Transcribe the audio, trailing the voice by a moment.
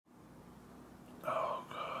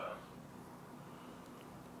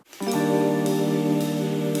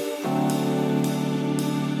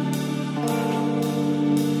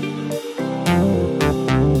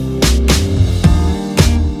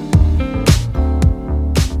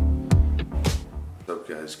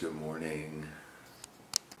guys, good morning.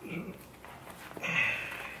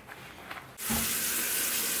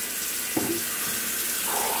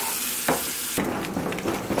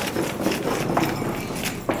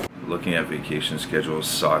 Looking at vacation schedules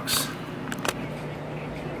sucks.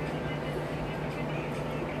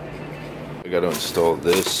 I gotta install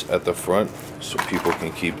this at the front so people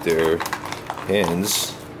can keep their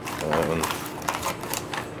hands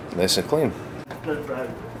nice and clean.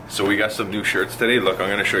 So we got some new shirts today. Look, I'm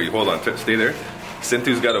gonna show you. Hold on, stay there.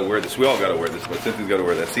 Sinthu's gotta wear this. We all gotta wear this, but Sinthu's gotta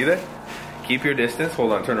wear that. See that? Keep your distance.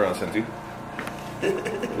 Hold on, turn around, Sinthu.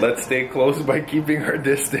 Let's stay close by keeping our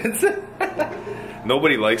distance.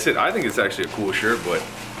 Nobody likes it. I think it's actually a cool shirt, but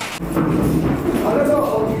I don't know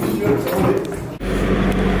all these shirts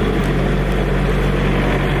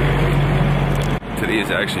Today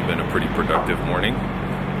has actually been a pretty productive morning.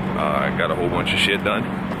 I got a whole bunch of shit done.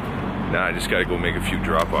 Now I just gotta go make a few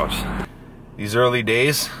drop-offs. These early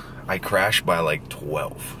days, I crashed by like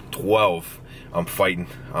 12. I'm fighting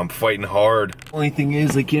hard. Only thing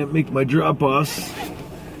is I can't make my drop-offs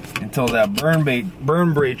until that burn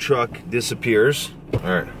bait truck disappears. All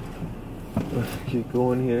right, keep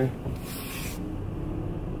going here.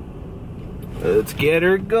 Let's get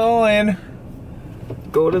her going.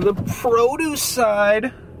 Go to the produce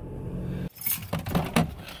side.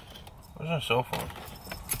 Where's our cell phone?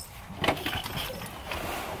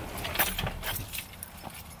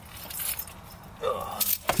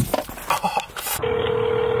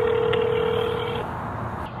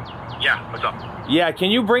 Yeah, what's up? Yeah, can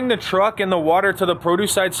you bring the truck and the water to the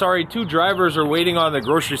produce side? Sorry, 2 drivers are waiting on the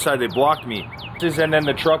grocery side. They blocked me. And then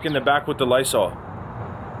the truck in the back with the Lysol.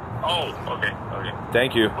 Oh, okay.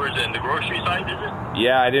 Thank you. Where's it? In the grocery side, is it?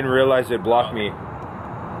 Yeah, I didn't realize it blocked me.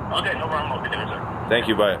 Okay, no problem. I'll be there, sir. Thank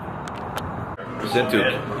you, bye.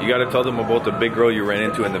 Sinthu, you gotta tell them about the big girl you ran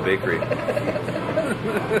into in the bakery.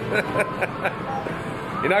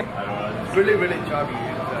 You're not... It's really choppy.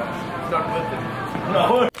 It's not worth it.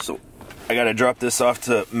 No. So, I gotta drop this off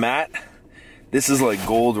to Matt. This is like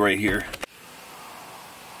gold right here.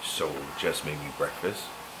 So, Jess made me breakfast.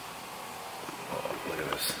 Oh, look at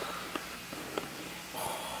this.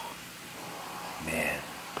 Oh, man,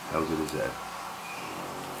 how good is that?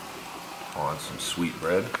 On some sweet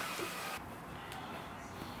bread.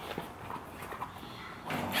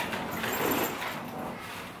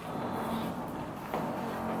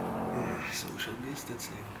 Social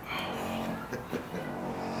distancing.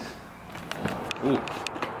 Ooh,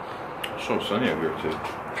 it's so sunny out here too.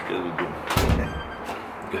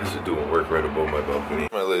 You guys are doing work right above my balcony.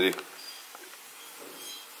 My lady.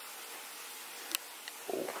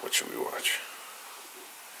 Oh, what should we watch?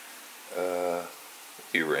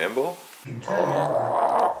 You Rambo?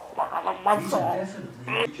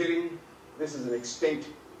 Are you kidding? This is an extinct.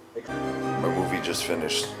 My movie just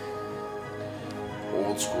finished.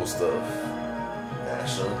 Old school stuff.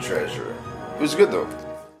 National Treasure. It was good though.